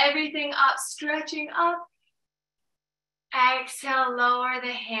 sweep everything up, stretching up. Exhale, lower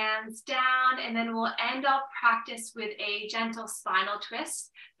the hands down, and then we'll end our practice with a gentle spinal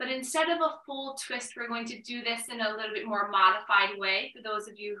twist. But instead of a full twist, we're going to do this in a little bit more modified way for those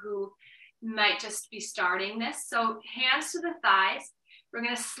of you who might just be starting this. So hands to the thighs. We're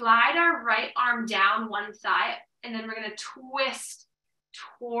going to slide our right arm down one thigh, and then we're going to twist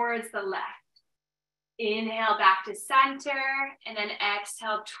towards the left. Inhale back to center, and then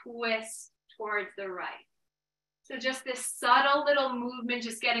exhale, twist towards the right. So just this subtle little movement,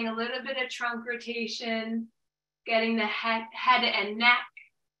 just getting a little bit of trunk rotation, getting the head and neck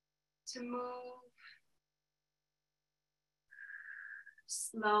to move.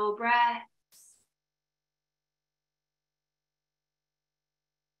 Slow breaths.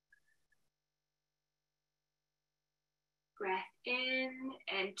 Breath in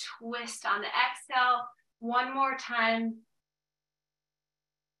and twist on the exhale. One more time.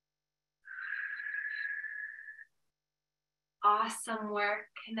 Awesome work.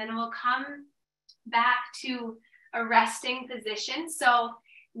 And then we'll come back to a resting position. So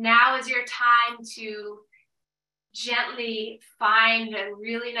now is your time to gently find a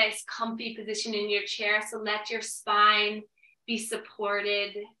really nice comfy position in your chair. So let your spine be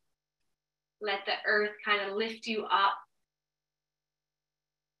supported. Let the earth kind of lift you up.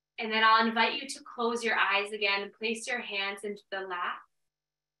 And then I'll invite you to close your eyes again and place your hands into the lap.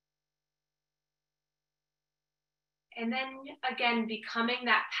 And then again, becoming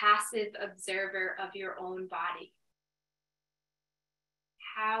that passive observer of your own body.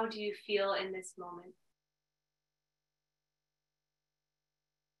 How do you feel in this moment?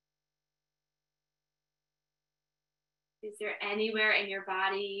 Is there anywhere in your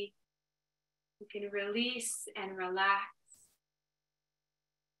body you can release and relax?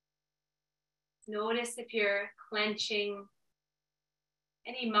 Notice if you're clenching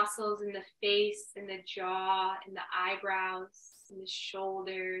any muscles in the face, in the jaw, in the eyebrows, in the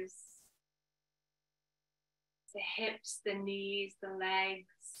shoulders, the hips, the knees, the legs.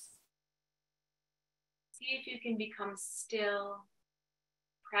 See if you can become still,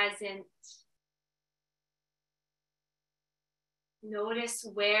 present. Notice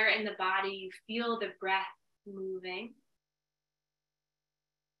where in the body you feel the breath moving.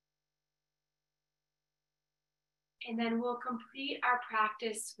 And then we'll complete our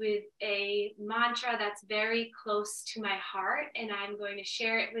practice with a mantra that's very close to my heart, and I'm going to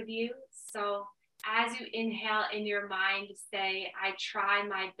share it with you. So as you inhale in your mind, say, I try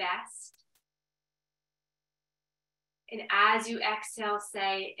my best. And as you exhale,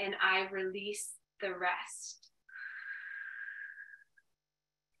 say, and I release the rest.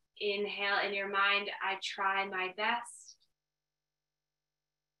 Inhale in your mind, I try my best.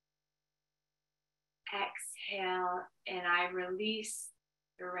 Exhale, and I release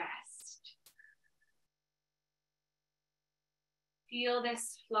the rest. Feel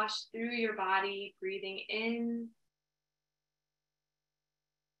this flush through your body, breathing in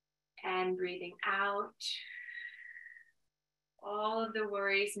and breathing out. All of the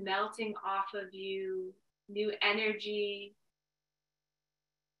worries melting off of you, new energy,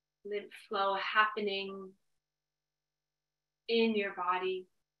 lymph flow happening in your body.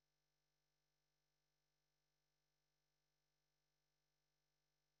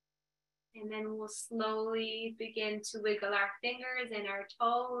 And then we'll slowly begin to wiggle our fingers and our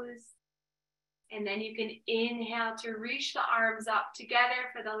toes. And then you can inhale to reach the arms up together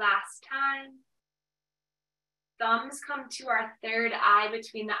for the last time. Thumbs come to our third eye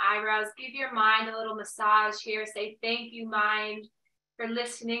between the eyebrows. Give your mind a little massage here. Say thank you, mind, for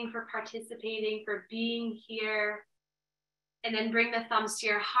listening, for participating, for being here. And then bring the thumbs to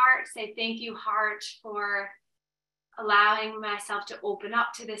your heart. Say thank you, heart, for allowing myself to open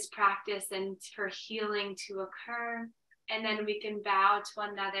up to this practice and for healing to occur. And then we can bow to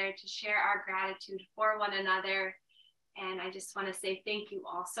one another to share our gratitude for one another. And I just want to say thank you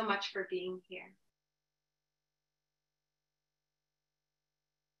all so much for being here.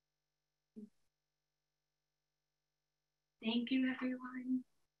 Thank you, everyone.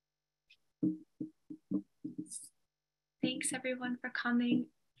 Thanks, everyone, for coming.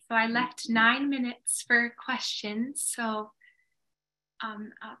 So I left 9 minutes for questions. So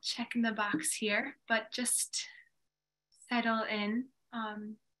I'll check in the box here, but just settle in.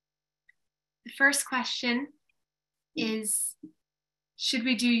 The first question is, should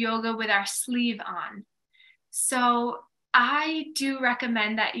we do yoga with our sleeve on? So I do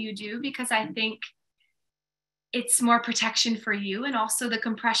recommend that you do, because I think it's more protection for you. And also the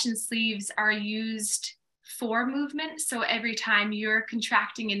compression sleeves are used for movement. So every time you're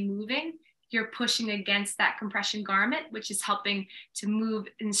contracting and moving, you're pushing against that compression garment, which is helping to move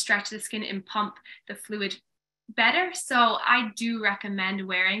and stretch the skin and pump the fluid better. So I do recommend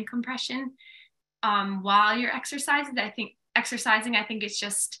wearing compression while you're exercising. I think it's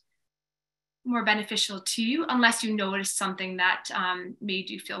just more beneficial to you, unless you notice something that made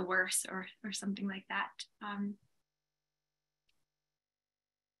you feel worse or something like that.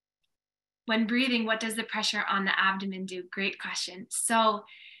 When breathing, what does the pressure on the abdomen do? Great question. So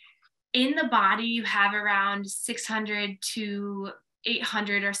in the body, you have around 600 to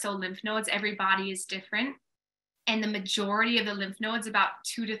 800 or so lymph nodes. Every body is different. And the majority of the lymph nodes, about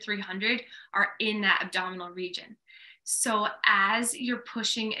 200 to 300, are in that abdominal region. So as you're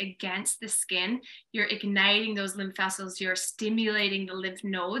pushing against the skin, you're igniting those lymph vessels, you're stimulating the lymph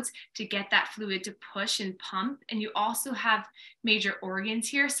nodes to get that fluid to push and pump. And you also have major organs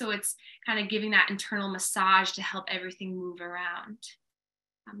here. So it's kind of giving that internal massage to help everything move around.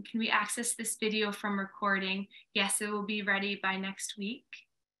 Can we access this video from recording? Yes, it will be ready by next week.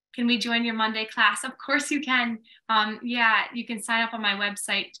 Can we join your Monday class? Of course you can. Yeah, you can sign up on my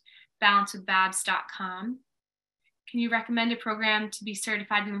website, balancewithbabz.com. Can you recommend a program to be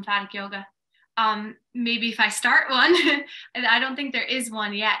certified in lymphatic yoga? Maybe if I start one. I don't think there is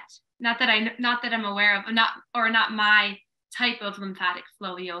one yet. Not that I'm aware of, not my type of lymphatic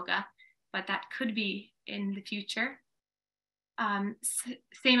flow yoga, but that could be in the future.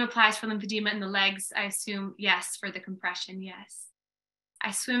 Same applies for lymphedema in the legs, I assume. Yes, for the compression, yes.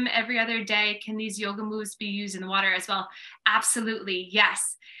 I swim every other day. Can these yoga moves be used in the water as well? Absolutely,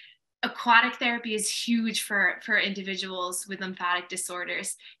 yes. Aquatic therapy is huge for individuals with lymphatic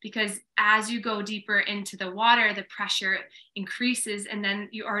disorders, because as you go deeper into the water, the pressure increases, and then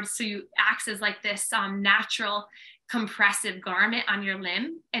you acts as like this natural compressive garment on your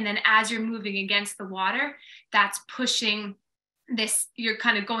limb. And then as you're moving against the water, that's pushing this, you're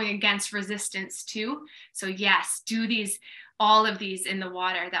kind of going against resistance too. So yes, do all of these in the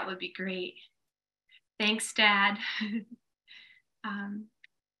water. That would be great. Thanks, Dad.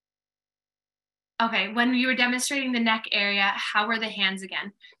 Okay, when you were demonstrating the neck area, how were the hands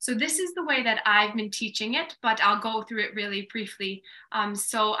again? So this is the way that I've been teaching it, but I'll go through it really briefly.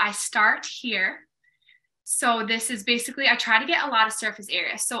 So I start here. So this is basically, I try to get a lot of surface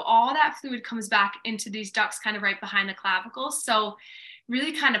area. So all that fluid comes back into these ducts kind of right behind the clavicles. So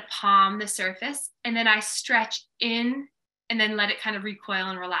really kind of palm the surface, and then I stretch in and then let it kind of recoil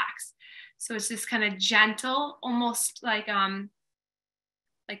and relax. So it's just kind of gentle, almost like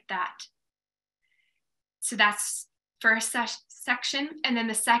that. So that's first section. And then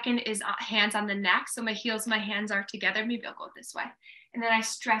the second is hands on the neck. So my heels, my hands are together. Maybe I'll go this way. And then I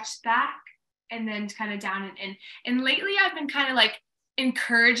stretch back and then kind of down and in. And lately I've been kind of like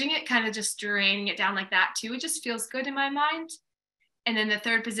encouraging it, kind of just draining it down like that too. It just feels good in my mind. And then the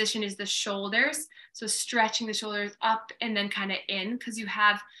third position is the shoulders. So stretching the shoulders up and then kind of in, because you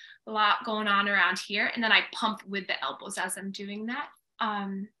have a lot going on around here. And then I pump with the elbows as I'm doing that.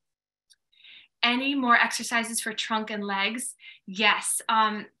 Any more exercises for trunk and legs? Yes.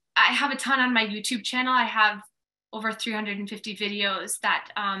 I have a ton on my YouTube channel. I have over 350 videos that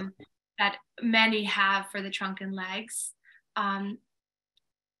many have for the trunk and legs.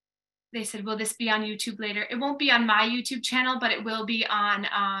 They said, will this be on YouTube later? It won't be on my YouTube channel, but it will be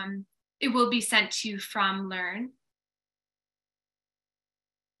on, it will be sent to you from LE&RN.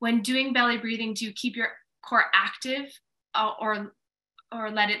 When doing belly breathing, do you keep your core active or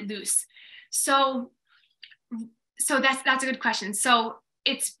let it loose? So that's a good question. So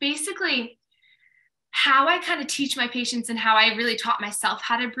it's basically how I kind of teach my patients and how I really taught myself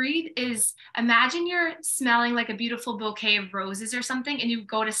how to breathe is, imagine you're smelling like a beautiful bouquet of roses or something, and you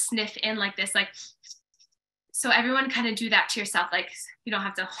go to sniff in like this, like, so everyone kind of do that to yourself. Like, you don't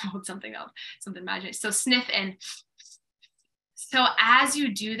have to hold something up, something magic. So sniff in. So as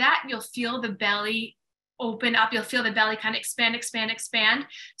you do that, you'll feel the belly open up. You'll feel the belly kind of expand, expand, expand.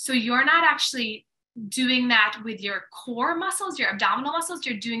 So you're not actually doing that with your core muscles, your abdominal muscles.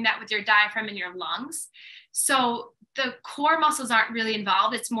 You're doing that with your diaphragm and your lungs. So the core muscles aren't really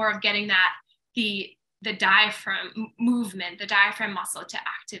involved. It's more of getting that, the diaphragm movement, the diaphragm muscle to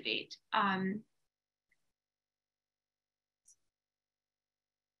activate.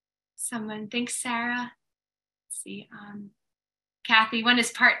 Someone, thanks, Sarah. Let's see, Kathy, when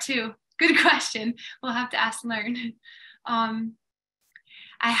is part 2? Good question. We'll have to ask LE&RN.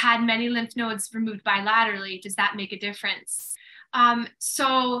 I had many lymph nodes removed bilaterally. Does that make a difference?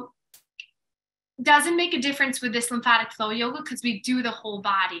 So doesn't make a difference with this lymphatic flow yoga, because we do the whole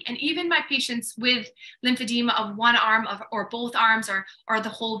body. And even my patients with lymphedema of one arm or both arms or the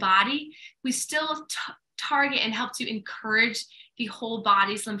whole body, we still target and help to encourage the whole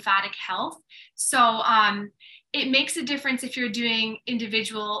body's lymphatic health. So it makes a difference if you're doing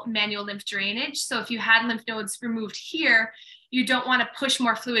individual manual lymph drainage. So if you had lymph nodes removed here, you don't want to push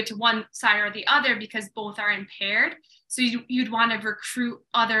more fluid to one side or the other because both are impaired. So you'd want to recruit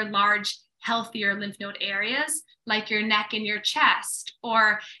other large, healthier lymph node areas like your neck and your chest,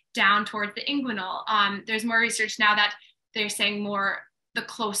 or down towards the inguinal. There's more research now that they're saying more the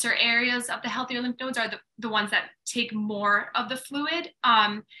closer areas of the healthier lymph nodes are the ones that take more of the fluid.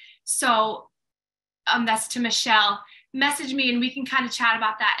 That's to Michelle. Message me and we can kind of chat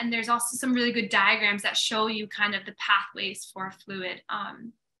about that. And there's also some really good diagrams that show you kind of the pathways for fluid.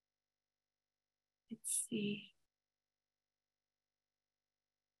 Let's see.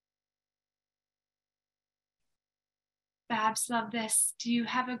 Babz, love this. Do you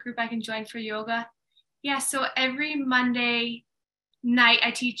have a group I can join for yoga? Yeah, so every Monday night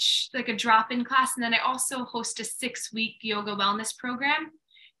I teach like a drop-in class, and then I also host a 6-week yoga wellness program.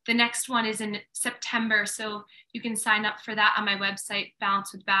 The next one is in September, so you can sign up for that on my website,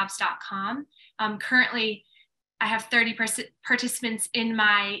 balancewithbabz.com. Currently, I have 30 participants in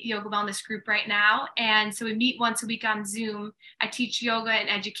my yoga wellness group right now. And so we meet once a week on Zoom. I teach yoga and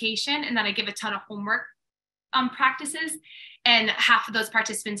education, and then I give a ton of homework practices. And half of those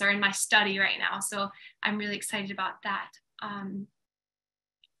participants are in my study right now. So I'm really excited about that.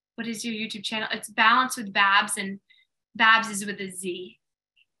 What is your YouTube channel? It's Balance with Babz, and Babz is with a Z.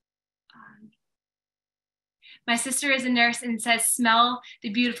 My sister is a nurse and says, smell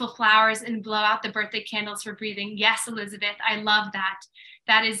the beautiful flowers and blow out the birthday candles for breathing. Yes, Elizabeth, I love that.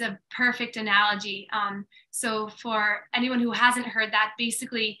 That is a perfect analogy. So for anyone who hasn't heard that,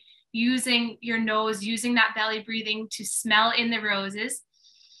 basically using your nose, using that belly breathing to smell in the roses,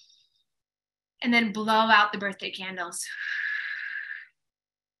 and then blow out the birthday candles.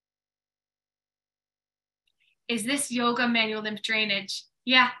 Is this yoga manual lymph drainage?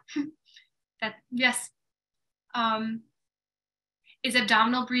 Yeah, yes. Is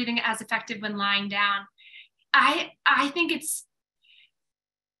abdominal breathing as effective when lying down? I think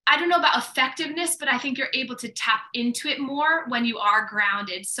I don't know about effectiveness, but I think you're able to tap into it more when you are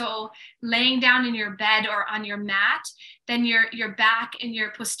grounded. So laying down in your bed or on your mat, then your back and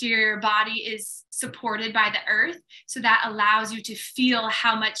your posterior body is supported by the earth. So that allows you to feel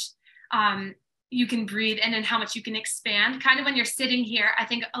how much you can breathe and then how much you can expand. Kind of when you're sitting here, I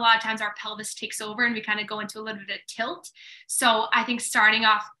think a lot of times our pelvis takes over and we kind of go into a little bit of tilt. So I think starting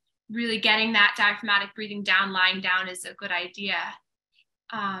off really getting that diaphragmatic breathing down, lying down is a good idea.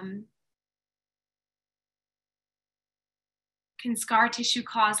 Can scar tissue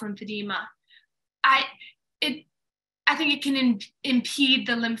cause lymphedema? I think it can impede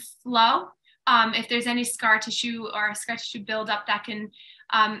the lymph flow. If there's any scar tissue or scar tissue buildup, that can,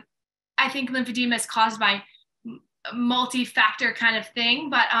 I think lymphedema is caused by a multi-factor kind of thing,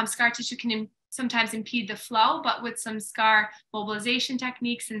 but scar tissue can sometimes impede the flow, but with some scar mobilization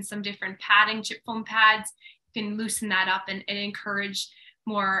techniques and some different padding, chip foam pads, you can loosen that up and encourage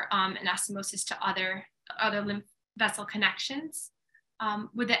more anastomosis to other lymph vessel connections.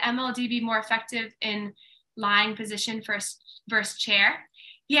 Would the MLD be more effective in lying position versus chair?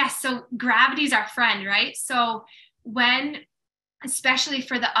 Yes, so gravity is our friend, right? So especially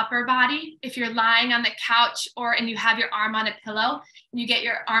for the upper body, if you're lying on the couch and you have your arm on a pillow and you get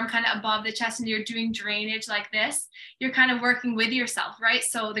your arm kind of above the chest and you're doing drainage like this, you're kind of working with yourself, right?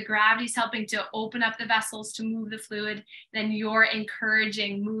 So the gravity is helping to open up the vessels to move the fluid. Then you're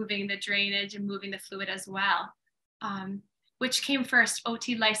encouraging moving the drainage and moving the fluid as well. Which came first,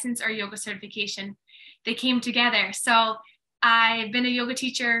 OT license or yoga certification? They came together. So I've been a yoga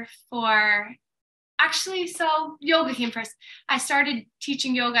teacher so yoga came first. I started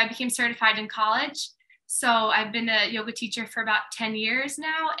teaching yoga. I became certified in college. So I've been a yoga teacher for about 10 years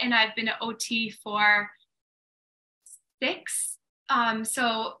now, and I've been an OT for 6.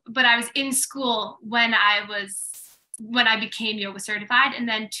 But I was in school when I became yoga certified, and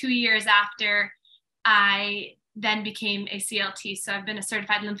then 2 years after I then became a CLT. So I've been a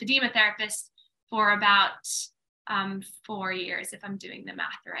certified lymphedema therapist for about 4 years, if I'm doing the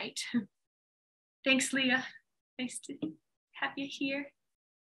math right. Thanks, Leah. Nice to have you here.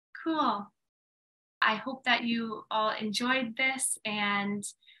 Cool. I hope that you all enjoyed this, and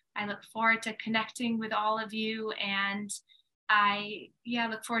I look forward to connecting with all of you. And I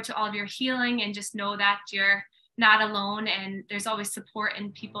look forward to all of your healing, and just know that you're not alone, and there's always support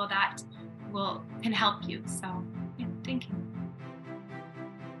and people that can help you. So